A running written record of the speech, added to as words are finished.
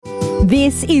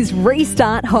This is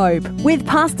Restart Hope with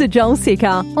Pastor Joel Sicker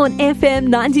on FM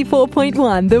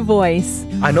 94.1 The Voice.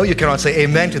 I know you cannot say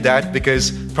amen to that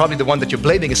because probably the one that you're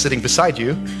blaming is sitting beside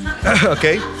you.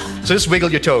 Okay? So just wiggle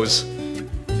your toes.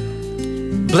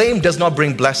 Blame does not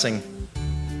bring blessing.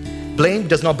 Blame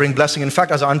does not bring blessing. In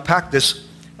fact, as I unpack this,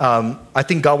 I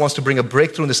think God wants to bring a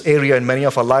breakthrough in this area in many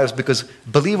of our lives because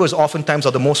believers oftentimes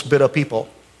are the most bitter people.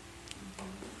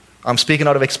 I'm speaking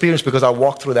out of experience because I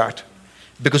walked through that.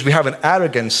 Because we have an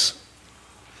arrogance.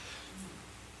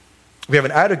 We have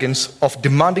an arrogance of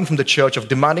demanding from the church, of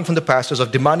demanding from the pastors,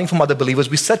 of demanding from other believers.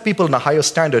 We set people in a higher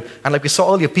standard. And like we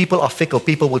saw earlier, people are fickle.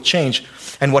 People will change.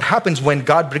 And what happens when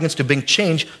God begins to bring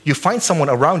change, you find someone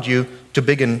around you to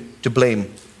begin to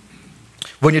blame.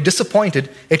 When you're disappointed,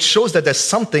 it shows that there's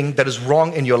something that is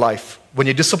wrong in your life. When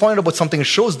you're disappointed about something, it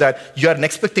shows that you had an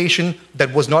expectation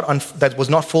that was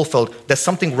not fulfilled. There's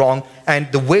something wrong. And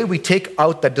the way we take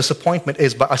out that disappointment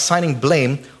is by assigning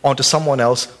blame onto someone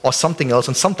else or something else,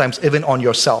 and sometimes even on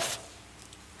yourself.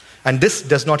 And this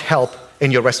does not help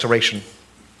in your restoration.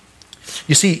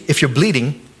 You see, if you're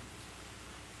bleeding,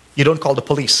 you don't call the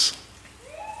police.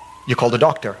 You call the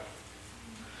doctor.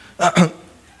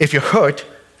 If you're hurt,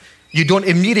 you don't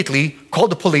immediately call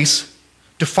the police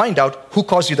to find out who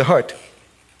caused you the hurt,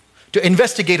 to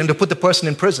investigate and to put the person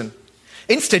in prison.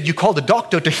 Instead, you call the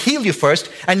doctor to heal you first,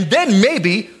 and then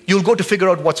maybe you'll go to figure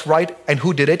out what's right and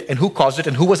who did it and who caused it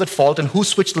and who was at fault and who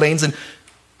switched lanes and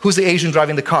who's the Asian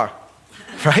driving the car,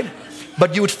 right?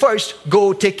 But you would first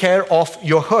go take care of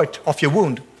your hurt, of your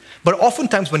wound. But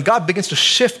oftentimes when God begins to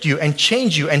shift you and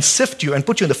change you and sift you and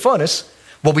put you in the furnace,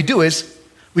 what we do is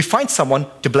we find someone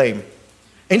to blame.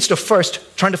 Instead of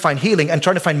first trying to find healing and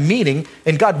trying to find meaning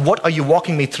in God, what are you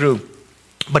walking me through?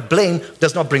 But blame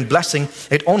does not bring blessing.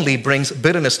 It only brings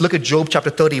bitterness. Look at Job chapter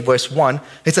 30, verse 1.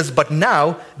 It says, but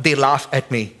now they laugh at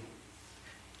me.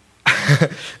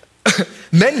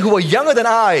 Men who are younger than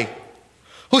I,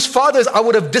 whose fathers I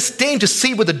would have disdained to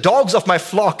see with the dogs of my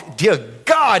flock. Dear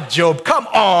God, Job, come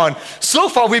on. So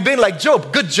far we've been like,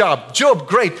 Job, good job. Job,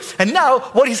 great. And now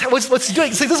what's he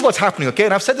doing? See, this is what's happening, okay?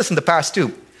 And I've said this in the past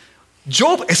too.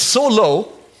 Job is so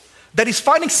low that he's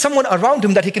finding someone around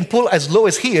him that he can pull as low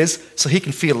as he is so he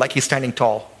can feel like he's standing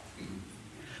tall.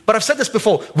 But I've said this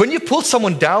before, when you pull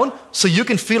someone down so you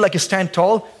can feel like you stand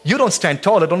tall, you don't stand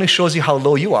tall, it only shows you how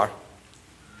low you are.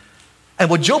 And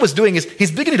what Job is doing is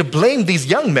he's beginning to blame these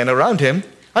young men around him.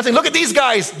 I'm saying, look at these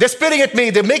guys, they're spitting at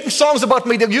me, they're making songs about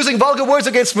me, they're using vulgar words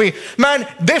against me. Man,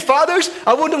 their fathers,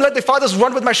 I wouldn't have let their fathers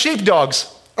run with my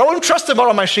sheepdogs. I wouldn't trust them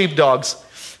around my sheepdogs.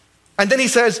 And then he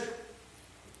says,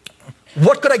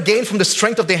 what could I gain from the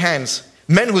strength of their hands?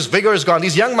 Men whose vigor is gone.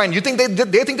 These young men, you think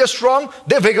they think they're strong?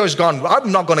 Their vigor is gone.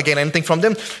 I'm not going to gain anything from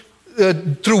them.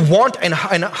 Through want and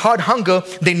hard hunger,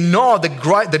 they gnaw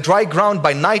the dry ground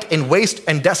by night in waste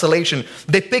and desolation.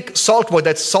 They pick saltwood,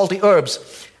 that's salty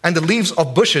herbs, and the leaves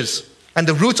of bushes, and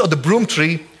the roots of the broom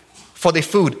tree for their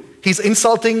food. He's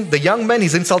insulting the young men,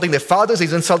 he's insulting their fathers,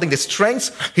 he's insulting their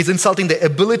strengths, he's insulting their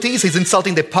abilities, he's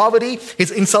insulting their poverty, he's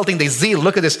insulting their zeal.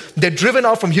 Look at this. They're driven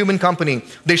out from human company.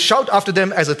 They shout after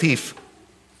them as a thief.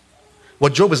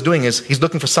 What Job is doing is he's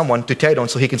looking for someone to tear down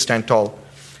so he can stand tall.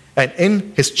 And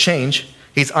in his change,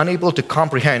 he's unable to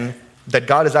comprehend that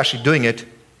God is actually doing it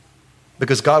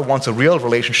because God wants a real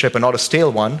relationship and not a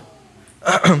stale one.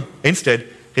 Instead,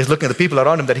 he's looking at the people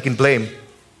around him that he can blame.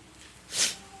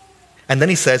 And then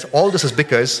he says, all this is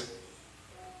because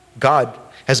God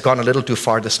has gone a little too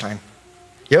far this time.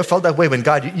 You ever felt that way when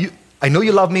God, I know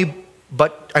you love me,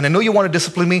 and I know you want to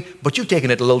discipline me, but you've taken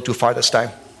it a little too far this time.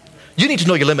 You need to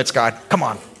know your limits, God. Come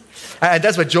on. And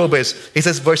that's what Job is. He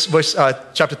says,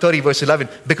 chapter 30, verse 11,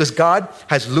 because God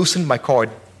has loosened my cord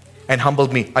and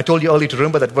humbled me. I told you earlier to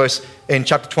remember that verse in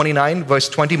chapter 29, verse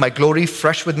 20, my glory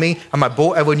fresh with me, and my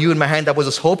bow ever new in my hand. That was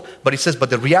his hope. But he says, but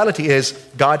the reality is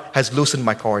God has loosened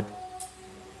my cord.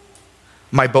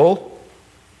 My bow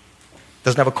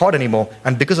doesn't have a cord anymore.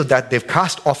 And because of that, they've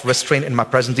cast off restraint in my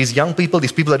presence. These young people,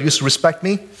 these people that used to respect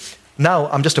me, now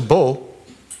I'm just a bow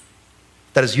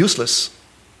that is useless.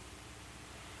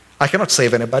 I cannot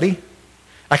save anybody.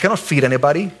 I cannot feed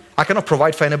anybody. I cannot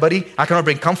provide for anybody. I cannot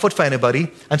bring comfort for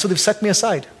anybody. And so they've set me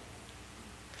aside.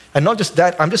 And not just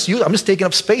that, I'm just taking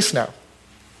up space now.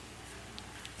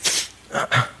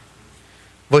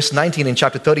 Verse 19 in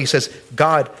chapter 30 says,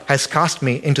 God has cast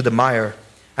me into the mire,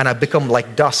 and I've become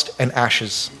like dust and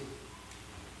ashes.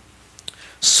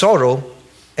 Sorrow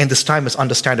in this time is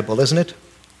understandable, isn't it?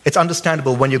 It's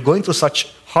understandable when you're going through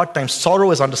such hard times.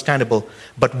 Sorrow is understandable,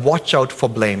 but watch out for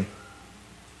blame.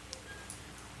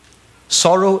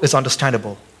 Sorrow is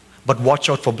understandable, but watch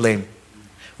out for blame.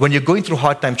 When you're going through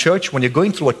hard time, church, when you're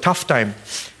going through a tough time,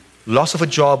 loss of a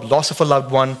job, loss of a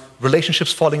loved one,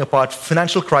 relationships falling apart,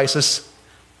 financial crisis,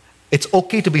 it's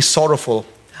okay to be sorrowful,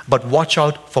 but watch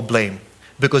out for blame.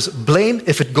 Because blame,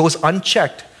 if it goes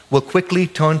unchecked, will quickly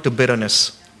turn to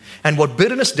bitterness. And what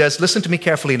bitterness does, listen to me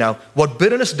carefully now, what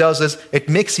bitterness does is it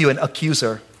makes you an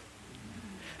accuser.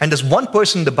 And there's one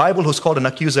person in the Bible who's called an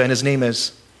accuser, and his name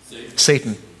is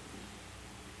Satan.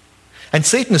 And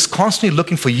Satan is constantly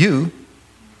looking for you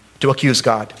to accuse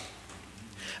God.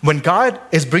 When God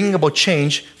is bringing about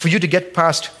change, for you to get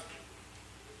past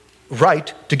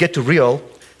right, to get to real,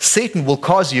 Satan will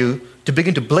cause you to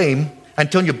begin to blame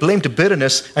and turn your blame to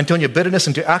bitterness and turn your bitterness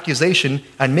into accusation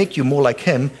and make you more like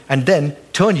him and then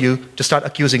turn you to start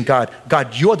accusing God.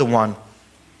 God, you're the one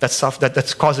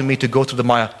that's causing me to go through the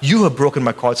mire. You have broken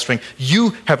my cord string.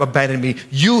 You have abandoned me.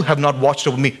 You have not watched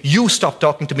over me. You stopped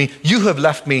talking to me. You have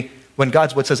left me. When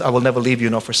God's word says, I will never leave you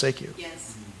nor forsake you.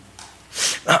 Yes.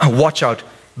 Watch out,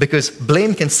 because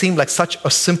blame can seem like such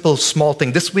a simple, small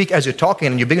thing. This week, as you're talking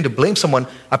and you begin to blame someone,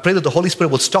 I pray that the Holy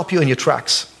Spirit will stop you in your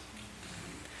tracks.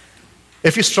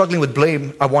 If you're struggling with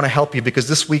blame, I want to help you, because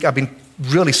this week I've been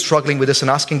really struggling with this and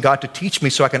asking God to teach me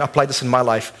so I can apply this in my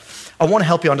life. I want to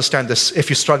help you understand this if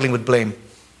you're struggling with blame.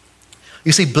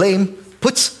 You see, blame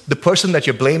puts the person that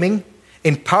you're blaming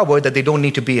in power that they don't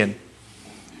need to be in.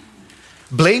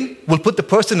 Blame will put the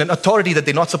person in authority that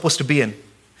they're not supposed to be in.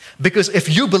 Because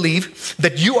if you believe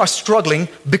that you are struggling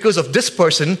because of this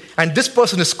person and this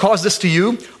person has caused this to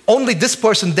you, only this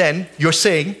person then, you're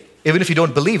saying, even if you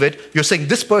don't believe it, you're saying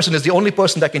this person is the only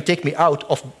person that can take me out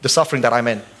of the suffering that I'm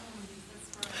in.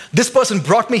 This person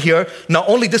brought me here, now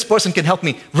only this person can help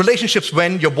me. Relationships,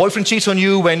 when your boyfriend cheats on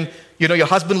you, when your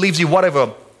husband leaves you,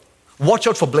 whatever, watch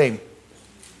out for blame.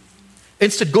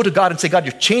 Instead, go to God and say, God,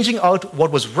 you're changing out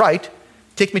what was right,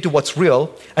 take me to what's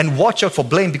real, and watch out for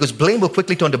blame, because blame will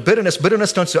quickly turn to bitterness.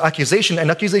 Bitterness turns to accusation, and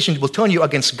accusation will turn you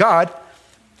against God.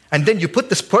 And then you put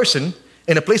this person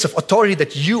in a place of authority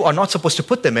that you are not supposed to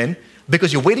put them in,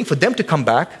 because you're waiting for them to come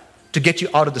back to get you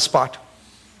out of the spot.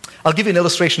 I'll give you an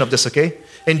illustration of this, okay?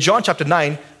 In John chapter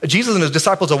 9, Jesus and his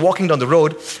disciples are walking down the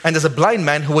road, and there's a blind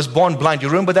man who was born blind. You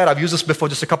remember that? I've used this before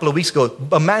just a couple of weeks ago.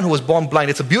 A man who was born blind.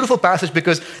 It's a beautiful passage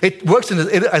because it works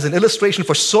as an illustration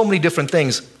for so many different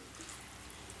things.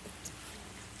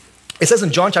 It says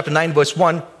in John chapter 9, verse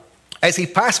 1, as he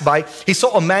passed by, he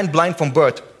saw a man blind from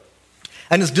birth.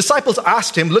 And his disciples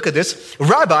asked him, look at this,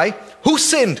 Rabbi, who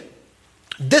sinned,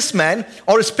 this man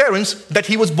or his parents, that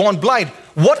he was born blind?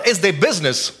 What is their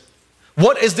business?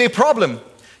 What is their problem?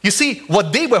 You see,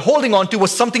 what they were holding on to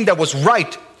was something that was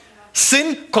right.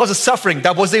 Sin causes suffering.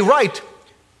 That was their right.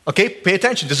 Okay, pay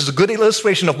attention. This is a good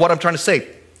illustration of what I'm trying to say.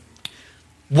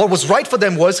 What was right for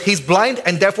them was he's blind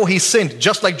and therefore he sinned,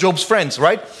 just like Job's friends,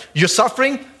 right? You're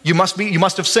suffering, you must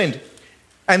have sinned.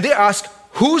 And they ask,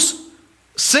 whose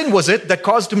sin was it that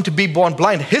caused him to be born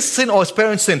blind? His sin or his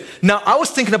parents' sin? Now, I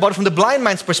was thinking about it from the blind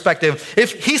man's perspective.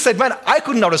 If he said, man, I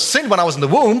could not have sinned when I was in the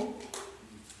womb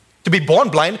to be born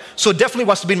blind, so it definitely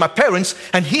must have been my parents,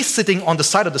 and he's sitting on the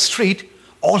side of the street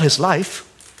all his life,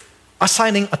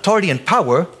 assigning authority and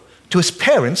power to his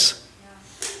parents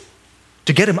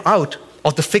to get him out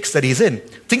of the fix that he's in,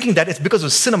 thinking that it's because of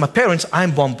the sin of my parents,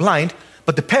 I'm born blind,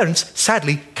 but the parents,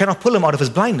 sadly, cannot pull him out of his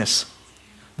blindness.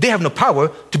 They have no power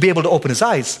to be able to open his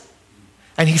eyes.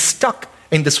 And he's stuck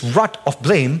in this rut of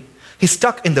blame, he's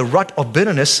stuck in the rut of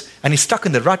bitterness, and he's stuck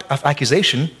in the rut of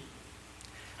accusation.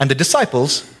 And the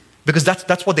disciples, because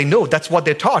that's what they know, that's what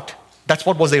they're taught, that's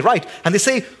what was their right. And they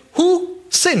say, who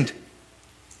sinned?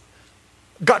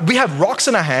 God, we have rocks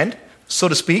in our hand, so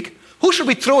to speak. Who should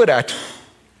we throw it at?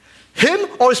 Him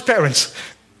or his parents?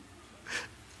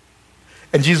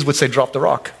 And Jesus would say, drop the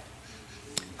rock.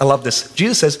 I love this.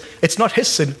 Jesus says, it's not his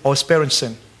sin or his parents'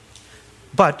 sin,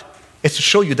 but it's to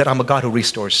show you that I'm a God who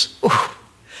restores. Ooh.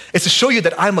 It's to show you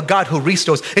that I'm a God who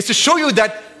restores. It's to show you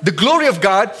that the glory of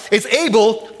God is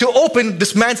able to open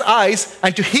this man's eyes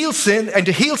and to heal sin and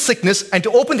to heal sickness and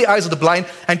to open the eyes of the blind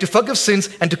and to forgive sins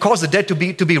and to cause the dead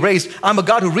to be raised. I'm a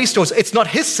God who restores. It's not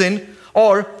his sin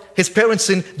or his parents'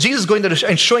 sin. Jesus is going there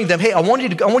and showing them, hey, I want you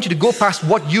to go past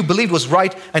what you believed was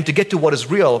right and to get to what is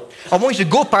real. I want you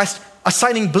to go past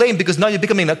assigning blame, because now you're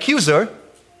becoming an accuser,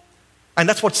 and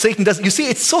that's what Satan does. You see,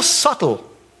 it's so subtle.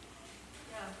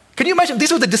 Can you imagine?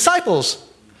 These were the disciples.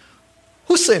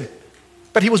 Who sinned?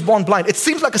 But he was born blind. It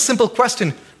seems like a simple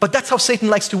question, but that's how Satan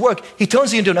likes to work. He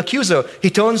turns you into an accuser. He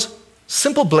turns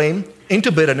simple blame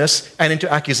into bitterness and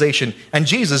into accusation. And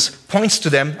Jesus points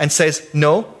to them and says,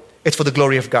 no, it's for the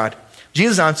glory of God.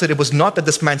 Jesus answered, it was not that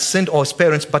this man sinned or his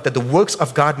parents, but that the works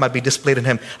of God might be displayed in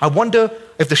him. I wonder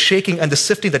if the shaking and the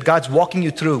sifting that God's walking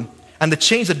you through and the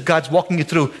change that God's walking you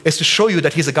through is to show you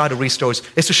that He's a God who restores.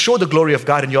 It's to show the glory of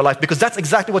God in your life, because that's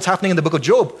exactly what's happening in the book of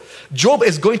Job. Job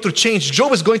is going through change.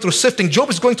 Job is going through sifting. Job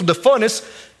is going through the furnace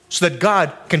so that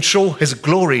God can show His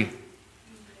glory.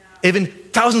 Even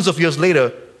thousands of years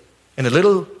later, in a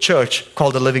little church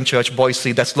called the Living Church,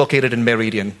 Boise, that's located in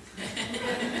Meridian.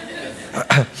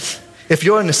 If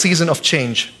you're in a season of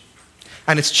change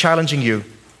and it's challenging you,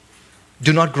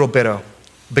 do not grow bitter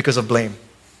because of blame.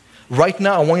 Right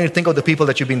now, I want you to think of the people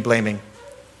that you've been blaming.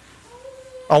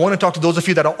 I want to talk to those of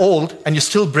you that are old and you're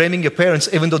still blaming your parents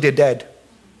even though they're dead.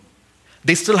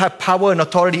 They still have power and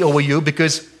authority over you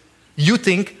because you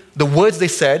think the words they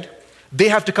said, they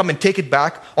have to come and take it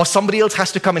back, or somebody else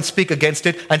has to come and speak against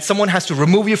it, and someone has to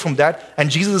remove you from that,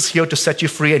 and Jesus is here to set you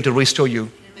free and to restore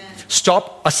you. Amen.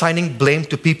 Stop assigning blame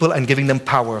to people and giving them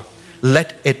power.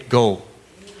 Let it go.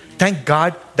 Thank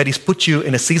God that He's put you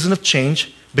in a season of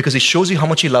change, because He shows you how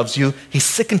much He loves you. He's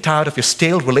sick and tired of your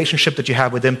stale relationship that you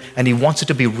have with Him, and He wants it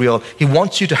to be real. He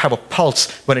wants you to have a pulse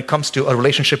when it comes to a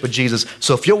relationship with Jesus.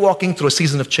 So if you're walking through a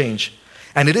season of change,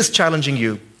 and it is challenging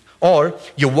you, or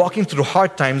you're walking through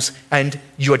hard times and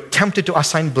you are tempted to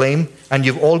assign blame and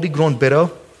you've already grown bitter,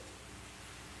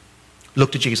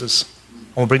 look to Jesus.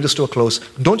 I want to bring this to a close.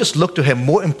 Don't just look to Him.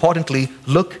 More importantly,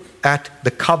 look at the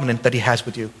covenant that He has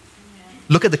with you.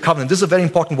 Look at the covenant. This is a very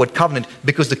important word, covenant,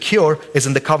 because the cure is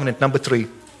in the covenant. Number 3.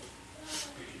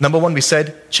 Number 1, we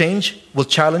said change will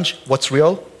challenge what's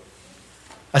real.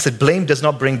 I said blame does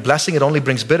not bring blessing. It only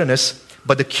brings bitterness.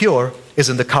 But the cure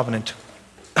is in the covenant.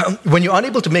 When you're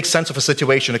unable to make sense of a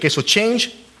situation, okay, so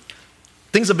change,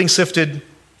 things are being sifted,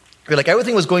 you're like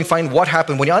everything was going fine, what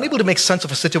happened? When you're unable to make sense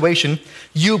of a situation,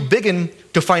 you begin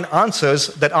to find answers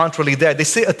that aren't really there. They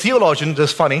say a theologian,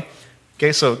 this is funny,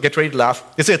 okay, so get ready to laugh.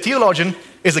 They say a theologian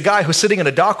is a guy who's sitting in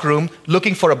a dark room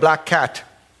looking for a black cat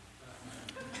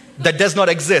that does not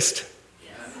exist,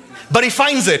 but he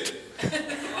finds it,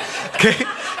 okay?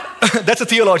 That's a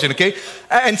theologian, okay?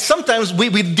 And sometimes we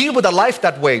deal with our life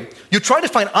that way. You try to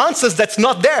find answers that's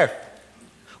not there.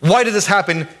 Why did this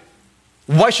happen?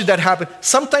 Why should that happen?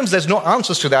 Sometimes there's no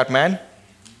answers to that, man.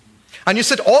 And you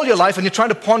sit all your life and you're trying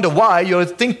to ponder why. You're a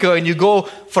thinker and you go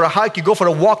for a hike, you go for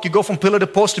a walk, you go from pillar to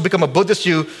post to become a Buddhist,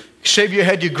 you shave your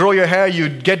head, you grow your hair, you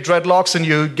get dreadlocks and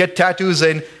you get tattoos,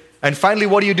 and finally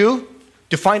what do?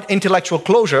 To find intellectual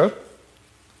closure,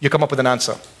 you come up with an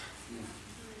answer.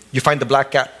 You find the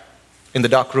black cat in the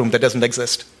dark room that doesn't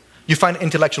exist. You find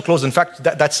intellectual closure. In fact,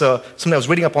 that's something I was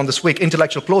reading up on this week.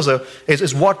 Intellectual closure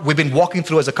is what we've been walking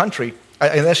through as a country,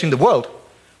 and actually in the world.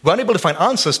 We're unable to find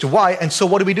answers to why, and so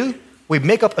what do? We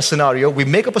make up a scenario, we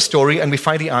make up a story, and we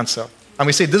find the answer. And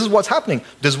we say, this is what's happening,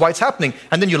 this is why it's happening.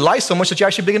 And then you lie so much that you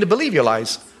actually begin to believe your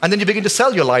lies. And then you begin to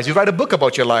sell your lies. You write a book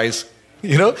about your lies,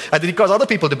 you know? And then you cause other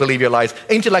people to believe your lies.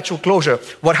 Intellectual closure.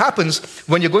 What happens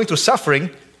when you're going through suffering,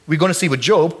 we're going to see with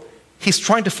Job, he's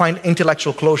trying to find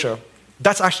intellectual closure.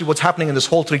 That's actually what's happening in this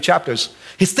whole 3 chapters.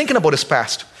 He's thinking about his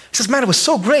past. He says, man, it was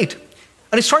so great.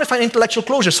 And he's trying to find intellectual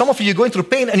closure. Some of you are going through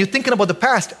pain and you're thinking about the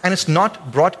past and it's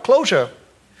not brought closure.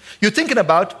 You're thinking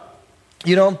about,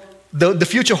 the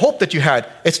future hope that you had.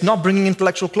 It's not bringing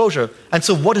intellectual closure. And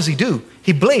so what does he do?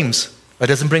 He blames. That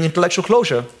doesn't bring intellectual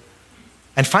closure.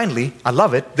 And finally, I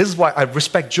love it. This is why I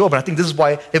respect Job. And I think this is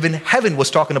why even heaven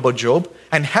was talking about Job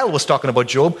and hell was talking about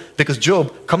Job, because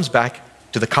Job comes back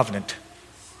to the covenant.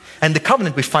 And the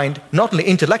covenant, we find not only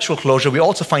intellectual closure, we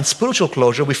also find spiritual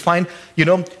closure. We find,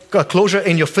 closure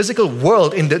in your physical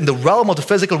world, in the realm of the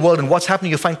physical world and what's happening.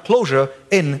 You find closure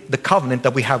in the covenant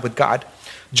that we have with God.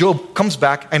 Job comes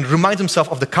back and reminds himself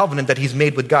of the covenant that he's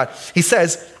made with God. He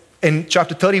says in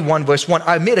chapter 31, verse 1,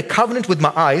 I made a covenant with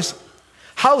my eyes.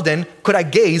 How then could I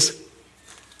gaze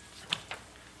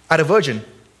at a virgin?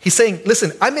 He's saying,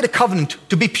 listen, I made a covenant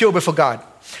to be pure before God.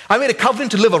 I made a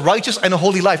covenant to live a righteous and a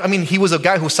holy life. I mean, he was a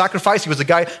guy who sacrificed. He was a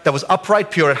guy that was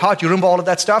upright, pure at heart. You remember all of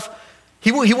that stuff?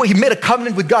 He made a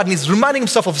covenant with God, and he's reminding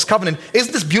himself of his covenant.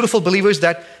 Isn't this beautiful, believers,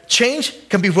 that change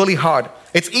can be really hard?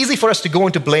 It's easy for us to go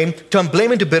into blame, turn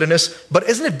blame into bitterness, but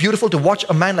isn't it beautiful to watch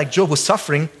a man like Job who's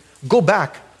suffering go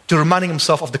back to reminding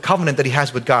himself of the covenant that he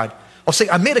has with God? Of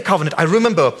saying, I made a covenant. I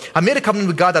remember, I made a covenant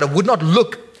with God that I would not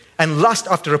look and lust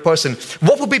after a person.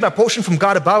 What will be my portion from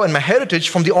God above and my heritage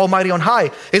from the Almighty on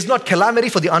high? Is not calamity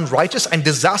for the unrighteous and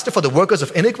disaster for the workers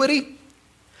of iniquity?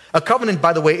 A covenant,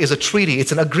 by the way, is a treaty.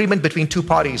 It's an agreement between two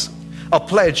parties, a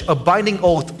pledge, a binding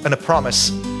oath, and a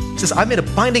promise. It says, I made a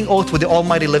binding oath with the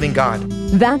Almighty living God.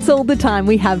 That's all the time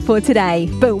we have for today,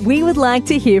 but we would like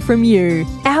to hear from you.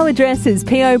 Our address is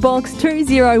PO Box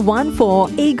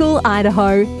 2014, Eagle,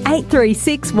 Idaho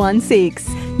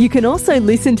 83616. You can also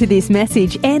listen to this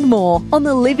message and more on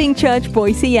the Living Church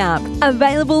Boise app,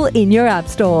 available in your App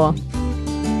Store.